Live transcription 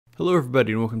Hello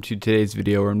everybody and welcome to today's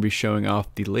video where I'm going to be showing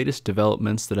off the latest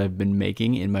developments that I've been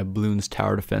making in my Bloons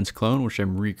Tower Defense clone, which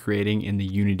I'm recreating in the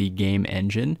Unity game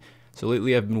engine. So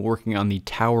lately I've been working on the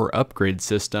tower upgrade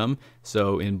system.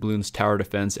 So in Bloons Tower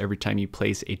Defense, every time you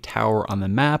place a tower on the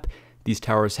map, these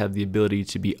towers have the ability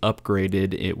to be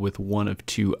upgraded with one of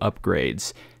two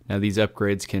upgrades. Now these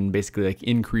upgrades can basically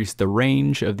increase the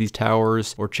range of these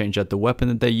towers or change out the weapon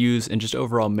that they use and just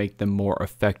overall make them more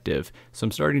effective. So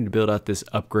I'm starting to build out this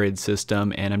upgrade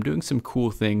system and I'm doing some cool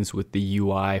things with the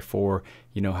UI for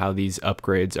how these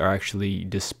upgrades are actually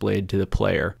displayed to the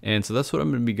player. And so that's what I'm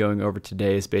going to be going over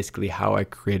today, is basically how I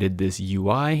created this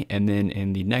UI, and then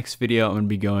in the next video I'm going to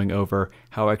be going over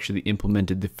how I actually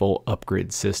implemented the full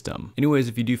upgrade system. Anyways,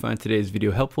 if you do find today's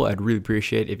video helpful, I'd really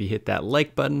appreciate if you hit that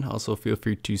like button. Also feel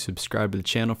free to subscribe to the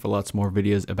channel for lots more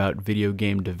videos about video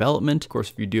game development. Of course,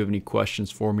 if you do have any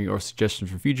questions for me or suggestions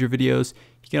for future videos,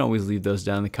 you can always leave those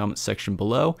down in the comment section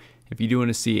below. If you do want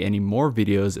to see any more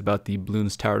videos about the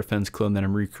Bloons Tower Defense clone that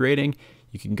I'm recreating,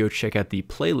 you can go check out the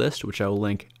playlist, which I will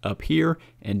link up here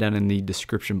and down in the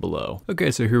description below.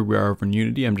 Okay, so here we are over in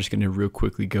Unity. I'm just going to real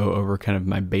quickly go over kind of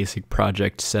my basic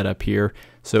project setup here.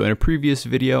 So in a previous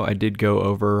video, I did go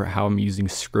over how I'm using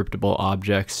scriptable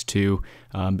objects to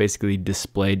basically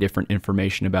display different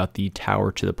information about the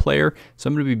tower to the player. So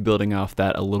I'm going to be building off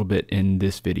that a little bit in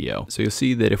this video. So you'll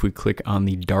see that if we click on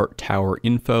the Dart Tower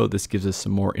info, this gives us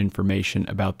some more information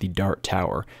about the Dart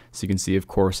Tower. So you can see, of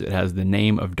course, it has the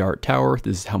name of Dart Tower.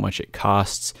 This is how much it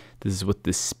costs. This is what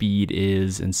the speed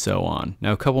is, and so on.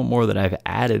 Now, a couple more that I've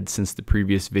added since the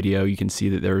previous video. You can see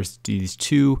that there's these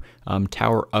two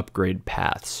tower upgrade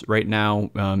paths. Right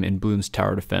now, in Bloons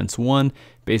Tower Defense 1,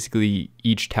 basically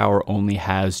each tower only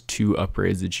has two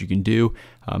upgrades that you can do.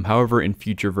 However, in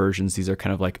future versions, these are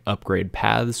kind of like upgrade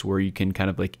paths where you can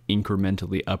kind of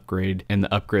incrementally upgrade, and the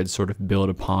upgrades sort of build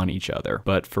upon each other.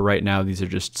 But for right now, these are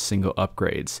just single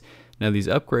upgrades. Now these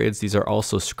upgrades, these are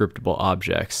also scriptable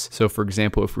objects. So for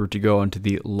example, if we were to go onto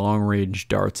the long range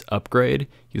darts upgrade,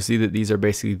 you'll see that these are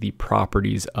basically the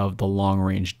properties of the long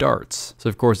range darts. So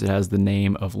of course it has the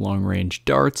name of long range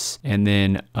darts. And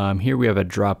then here we have a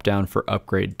drop down for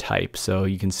upgrade type. So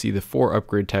you can see the four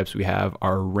upgrade types we have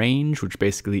are range, which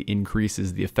basically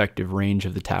increases the effective range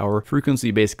of the tower.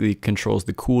 Frequency basically controls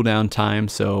the cooldown time.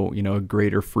 So, a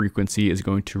greater frequency is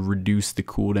going to reduce the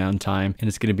cooldown time and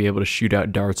it's going to be able to shoot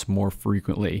out darts more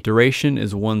frequently. Duration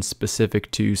is one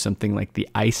specific to something like the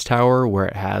ice tower, where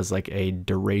it has a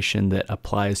duration that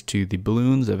applies to the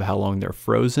balloons of how long they're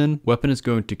frozen. Weapon is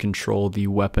going to control the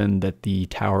weapon that the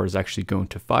tower is actually going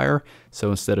to fire.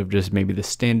 So instead of just maybe the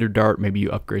standard dart, maybe you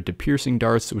upgrade to piercing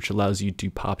darts, which allows you to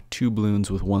pop two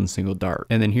balloons with one single dart.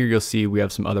 And then here you'll see we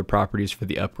have some other properties for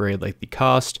the upgrade, like the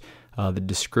cost, the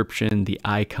description, the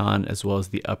icon, as well as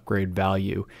the upgrade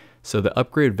value. So the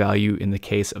upgrade value in the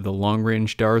case of the long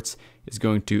range darts is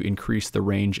going to increase the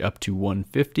range up to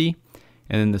 150.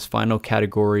 And then this final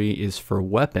category is for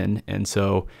weapon. And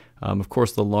so of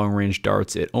course the long range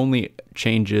darts, it only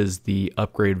changes the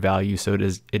upgrade value, so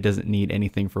it doesn't need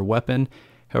anything for weapon.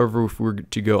 However, if we're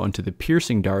to go onto the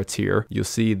piercing darts here, you'll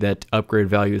see that upgrade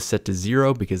value is set to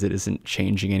 0 because it isn't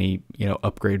changing any,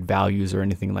 upgrade values or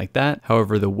anything like that.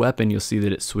 However, the weapon, you'll see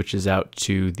that it switches out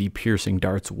to the piercing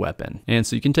darts weapon. And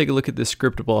so you can take a look at this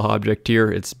scriptable object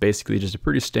here. It's basically just a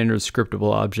pretty standard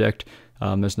scriptable object.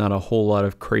 There's not a whole lot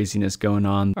of craziness going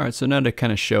on. All right, so now to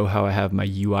kind of show how I have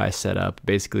my UI set up,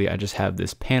 basically I just have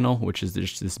this panel, which is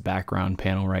just this background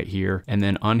panel right here. And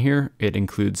then on here, it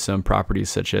includes some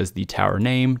properties such as the tower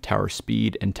name, tower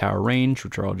speed, and tower range,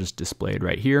 which are all just displayed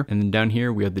right here. And then down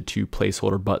here, we have the two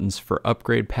placeholder buttons for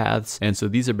upgrade paths. And so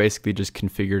these are basically just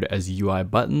configured as UI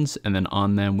buttons. And then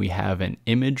on them, we have an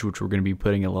image, which we're going to be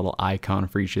putting a little icon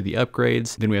for each of the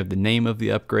upgrades. Then we have the name of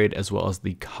the upgrade as well as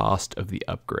the cost of the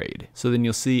upgrade. So then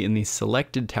you'll see in the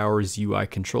selected towers UI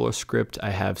controller script, I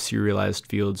have serialized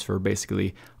fields for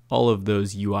basically all of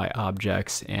those UI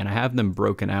objects, and I have them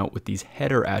broken out with these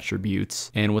header attributes.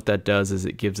 And what that does is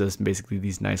it gives us basically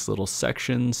these nice little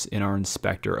sections in our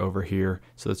inspector over here.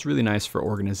 So it's really nice for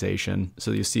organization.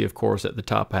 So you see, of course, at the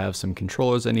top I have some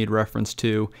controllers I need reference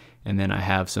to, and then I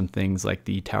have some things like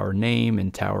the tower name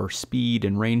and tower speed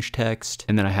and range text.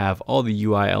 And then I have all the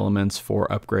UI elements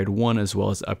for upgrade 1 as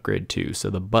well as upgrade 2. So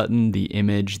the button, the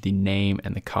image, the name,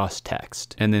 and the cost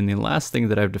text. And then the last thing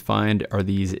that I've defined are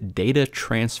these data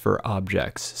transfer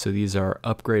objects. So these are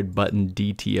upgrade button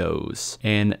DTOs.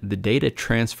 And the data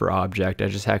transfer object, I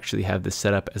just actually have this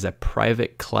set up as a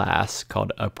private class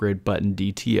called upgrade button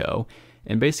DTO.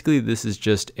 And basically this is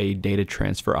just a data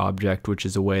transfer object, which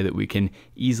is a way that we can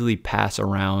easily pass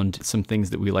around some things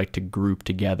that we like to group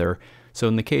together. So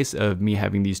in the case of me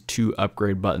having these two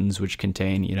upgrade buttons, which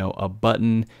contain, a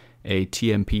button, a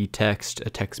TMP text, a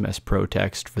TextMesh Pro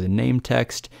text for the name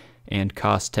text, and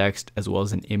cost text, as well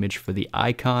as an image for the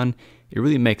icon, it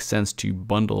really makes sense to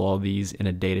bundle all these in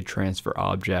a data transfer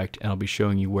object, and I'll be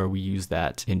showing you where we use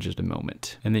that in just a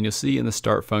moment. And then you'll see in the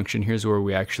start function, here's where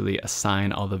we actually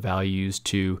assign all the values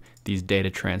to these data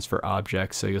transfer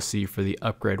objects. So you'll see for the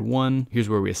upgrade 1, here's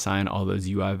where we assign all those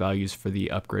UI values for the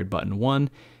upgrade button 1,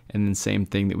 and then same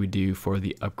thing that we do for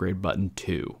the upgrade button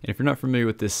 2. And if you're not familiar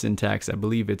with this syntax, I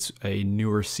believe it's a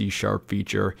newer C#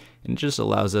 feature, and it just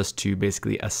allows us to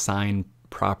basically assign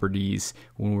properties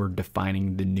when we're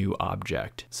defining the new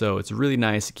object. So it's really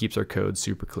nice. It keeps our code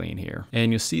super clean here.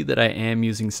 And you'll see that I am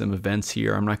using some events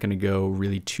here. I'm not going to go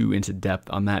really too into depth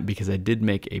on that because I did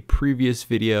make a previous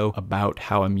video about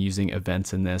how I'm using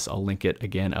events in this. I'll link it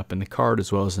again up in the card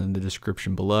as well as in the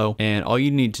description below. And all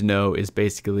you need to know is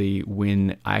basically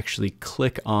when I actually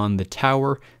click on the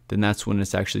tower, then that's when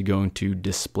it's actually going to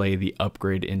display the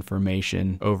upgrade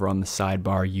information over on the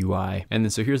sidebar UI. And then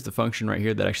so here's the function right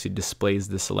here that actually displays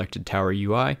the selected tower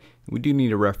UI. We do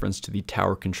need a reference to the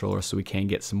tower controller so we can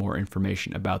get some more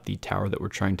information about the tower that we're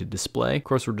trying to display. Of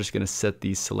course, we're just going to set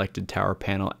the selected tower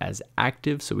panel as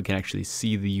active so we can actually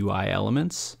see the UI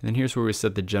elements. And then here's where we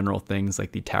set the general things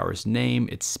like the tower's name,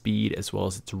 its speed, as well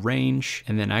as its range.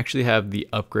 And then I actually have the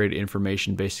upgrade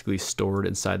information basically stored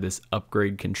inside this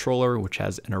upgrade controller, which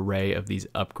has an array of these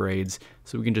upgrades.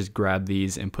 So we can just grab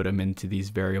these and put them into these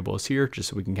variables here just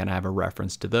so we can kind of have a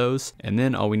reference to those. And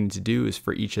then all we need to do is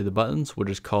for each of the buttons, we'll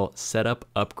just call setup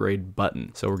upgrade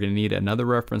button. So we're going to need another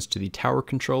reference to the tower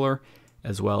controller,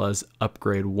 as well as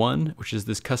upgrade 1, which is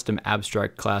this custom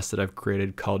abstract class that I've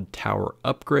created called tower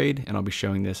upgrade, and I'll be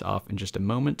showing this off in just a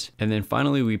moment. And then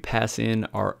finally we pass in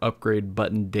our upgrade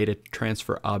button data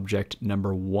transfer object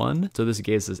number 1. So this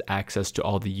gives us access to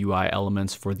all the UI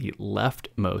elements for the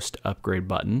leftmost upgrade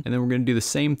button. And then we're going to do the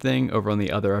same thing over on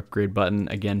the other upgrade button,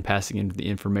 again passing in the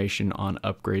information on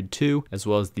upgrade 2, as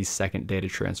well as the second data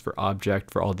transfer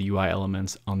object for all the UI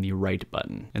elements on the right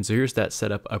button. And so here's that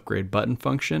setup upgrade button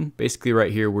function. Basically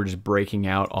right here, we're just breaking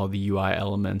out all the UI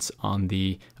elements on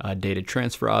the data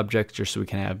transfer objects just so we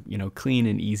can have, clean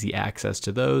and easy access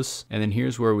to those. And then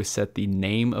here's where we set the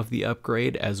name of the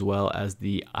upgrade as well as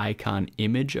the icon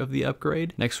image of the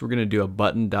upgrade. Next, we're going to do a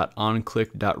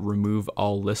button.onClick.remove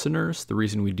all listeners. The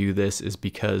reason we do this is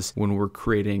because when we're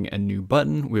creating a new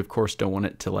button, we of course don't want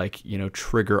it to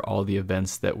trigger all the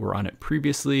events that were on it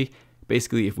previously.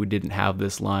 Basically, if we didn't have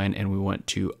this line and we went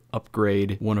to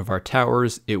upgrade one of our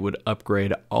towers, it would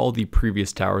upgrade all the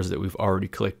previous towers that we've already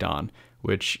clicked on,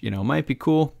 which, might be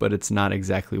cool, but it's not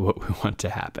exactly what we want to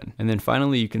happen. And then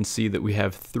finally, you can see that we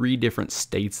have 3 different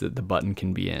states that the button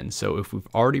can be in. So if we've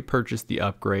already purchased the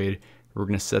upgrade, we're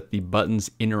going to set the button's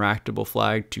interactable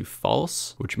flag to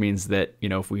false, which means that,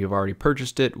 if we have already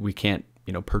purchased it, we can't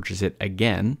purchase it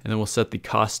again. And then we'll set the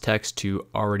cost text to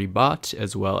already bought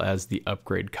as well as the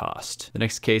upgrade cost. The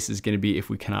next case is going to be if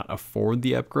we cannot afford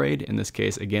the upgrade. In this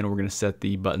case, again, we're going to set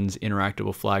the button's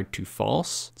interactable flag to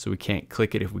false. So we can't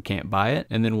click it if we can't buy it.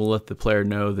 And then we'll let the player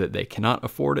know that they cannot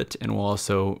afford it. And we'll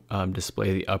also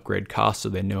display the upgrade cost so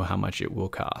they know how much it will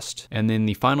cost. And then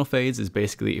the final phase is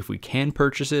basically if we can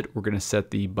purchase it, we're going to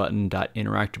set the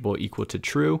button.interactable equal to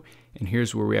true. And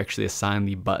here's where we actually assign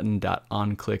the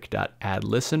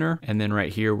button.onClick.addListener. And then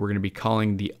right here, we're going to be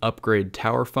calling the upgrade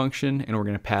tower function, and we're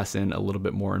going to pass in a little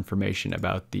bit more information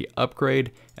about the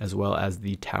upgrade as well as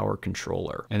the tower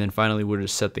controller. And then finally, we'll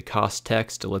just set the cost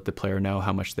text to let the player know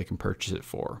how much they can purchase it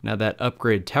for. Now that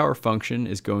upgrade tower function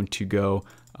is going to go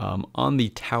on the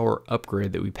tower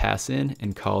upgrade that we pass in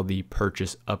and call the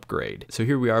purchase upgrade. So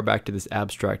here we are back to this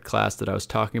abstract class that I was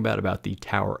talking about the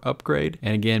tower upgrade.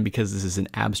 And again, because this is an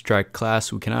abstract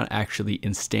class, we cannot actually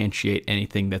instantiate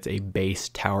anything that's a base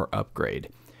tower upgrade.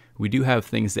 We do have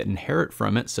things that inherit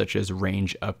from it, such as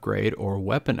range upgrade or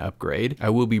weapon upgrade. I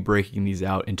will be breaking these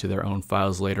out into their own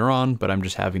files later on, but I'm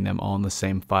just having them all in the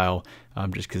same file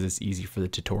just because it's easy for the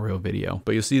tutorial video.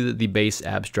 But you'll see that the base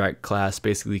abstract class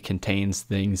basically contains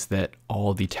things that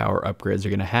all the tower upgrades are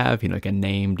going to have, like a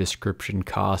name, description,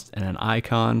 cost, and an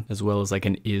icon, as well as like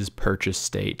an is purchase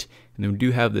state. And then we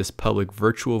do have this public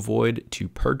virtual void to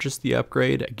purchase the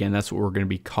upgrade. Again, that's what we're going to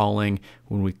be calling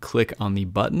when we click on the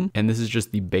button. And this is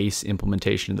just the base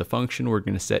implementation of the function. We're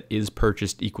going to set is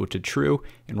purchased equal to true.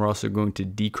 And we're also going to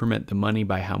decrement the money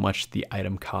by how much the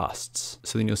item costs.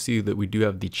 So then you'll see that we do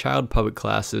have the child public public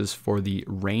classes for the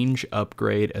range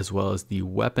upgrade as well as the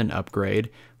weapon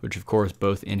upgrade, which of course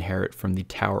both inherit from the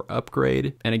tower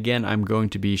upgrade. And again, I'm going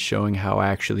to be showing how I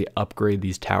actually upgrade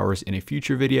these towers in a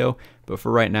future video, but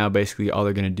for right now, basically all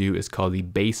they're going to do is call the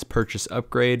base purchase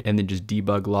upgrade and then just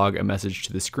debug log a message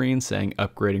to the screen saying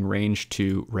upgrading range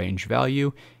to range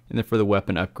value. And then for the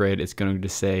weapon upgrade, it's going to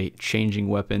say changing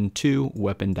weapon to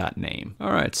weapon.name.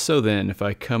 All right, so then if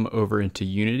I come over into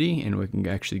Unity and we can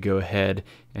actually go ahead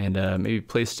and maybe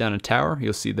place down a tower,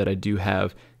 you'll see that I do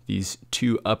have these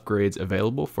two upgrades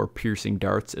available for piercing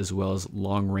darts as well as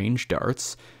long range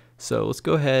darts. So let's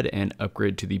go ahead and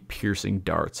upgrade to the piercing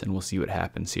darts and we'll see what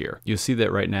happens here. You'll see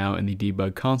that right now in the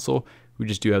debug console, we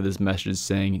just do have this message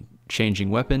saying changing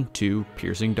weapon to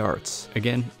piercing darts.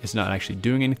 Again, it's not actually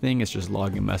doing anything, it's just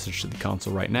logging a message to the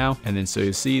console right now. And then so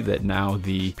you see that now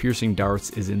the piercing darts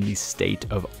is in the state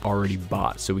of already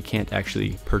bought. So we can't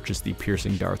actually purchase the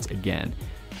piercing darts again.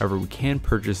 However, we can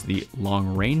purchase the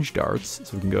long range darts.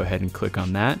 So we can go ahead and click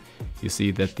on that. You'll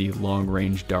see that the long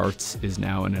range darts is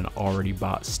now in an already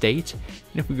bought state.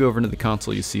 And if we go over into the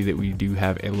console, you see that we do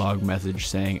have a log message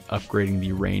saying upgrading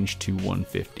the range to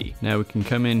 150. Now we can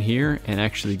come in here and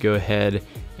actually go ahead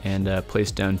and place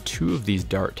down two of these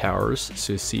dart towers.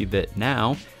 So you see that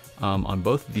now on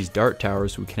both of these dart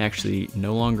towers, we can actually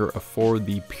no longer afford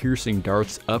the piercing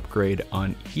darts upgrade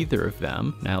on either of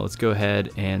them. Now let's go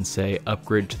ahead and say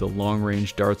upgrade to the long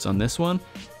range darts on this one.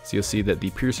 So you'll see that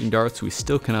the piercing darts we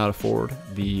still cannot afford.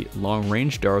 The long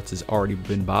range darts has already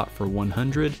been bought for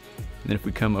 100. And then if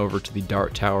we come over to the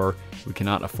dart tower, we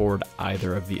cannot afford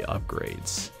either of the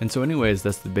upgrades. And so anyways,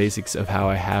 that's the basics of how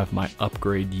I have my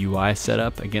upgrade UI set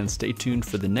up. Again, stay tuned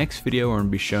for the next video where I'm going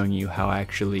to be showing you how I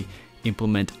actually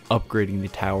implement upgrading the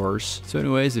towers. So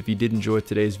anyways, if you did enjoy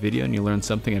today's video and you learned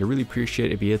something, I'd really appreciate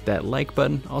it if you hit that like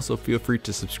button. Also, feel free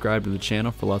to subscribe to the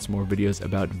channel for lots more videos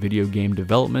about video game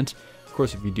development. Of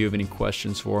course, if you do have any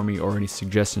questions for me or any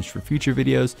suggestions for future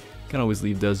videos, you can always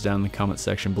leave those down in the comment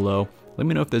section below. Let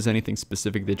me know if there's anything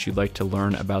specific that you'd like to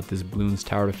learn about this Bloons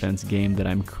tower defense game that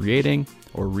I'm creating,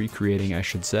 or recreating, I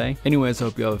should say. Anyways, I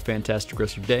hope you have a fantastic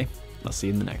rest of your day. I'll see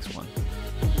you in the next one.